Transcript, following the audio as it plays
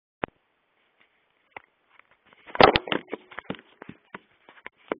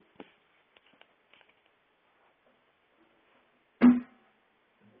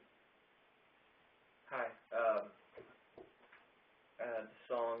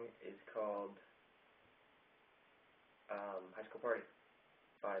Go Party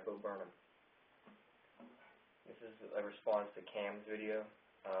by Burnham. This is a response to Cam's video.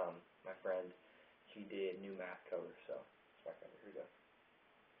 My friend, she did new math cover, so it's my favorite. Here we go.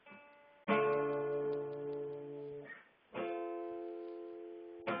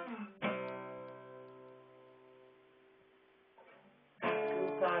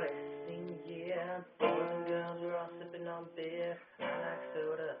 School party, senior year, boys and girls are all sipping on beer. I like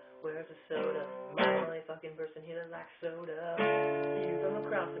soda, where's the soda? I'm the only fucking person here that likes soda. See you from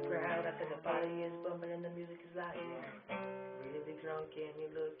across the crowd, I said the party is bumping and the music is loud. Really drunk and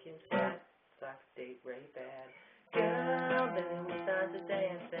you're looking sad, it's like a date really bad. Girl, baby, we start to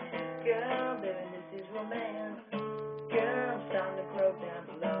dancing. Girl, baby, this is romance. Girl, I'm starting to croak down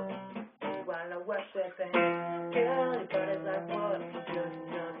below while I wear sweatpants. Girl, your body's like what? You're doing some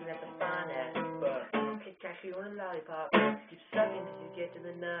drugs and that's a fine ass, but I catch you on a lollipop. Keep sucking till you get to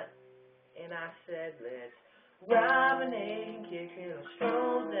the nut. And I said, let's rob an Asian kick and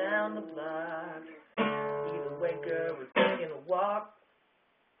stroll down the block. Either way, girl, we're taking a walk.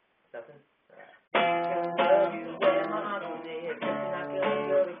 Nothing? Alright. Gonna love you the way my uncle did. Guess I'm not gonna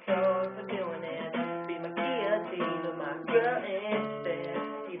go to court for doing it. Be my guillotine or my girl instead.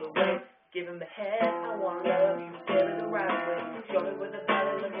 Either way, give him the head. I wanna love you better the right way. Show me with a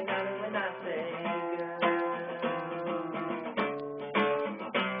belly looking at me when I say, girl.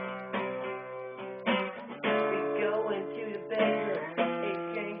 We go into the bedroom,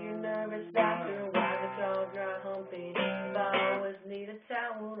 exchange your nervous laughter. Why the tall, dry humping? If I always need a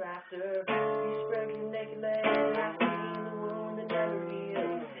towel after. You spread your naked leg, I see the wound that never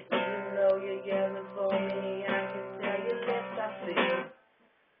heals. Even though you're yelling for me, I can tell your lips I see.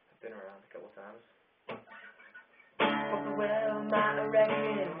 I've been around a couple times. Well, my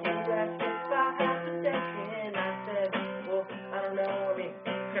erection, you asked if I had protection. I said, well, I don't know,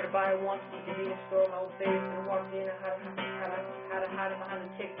 could I buy it once at the convenience store? My old favorite could have walked in, how to hide it behind the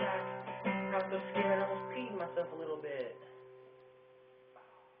Tic Tac. I was so scared, I almost peed myself a little bit.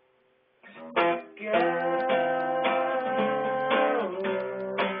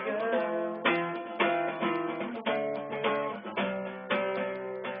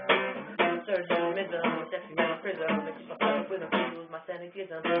 Surgeon, sexy man, prison. I keep my fucking with them, people my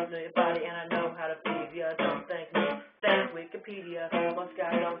syndicalism. Know your body and I know how to please ya. Don't thank me, thank Wikipedia. Most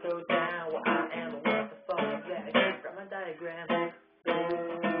guys don't go down where I am, but what the fuck is that? I can't grab my diagram. Ooh,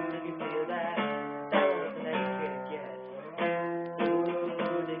 did you feel that? That one was an educated guess.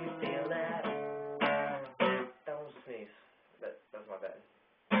 Ooh, did you feel that? That one was a sneeze. That was my bad.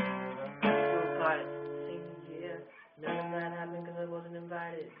 School party, senior year. None of that happened because I wasn't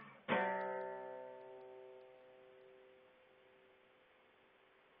invited.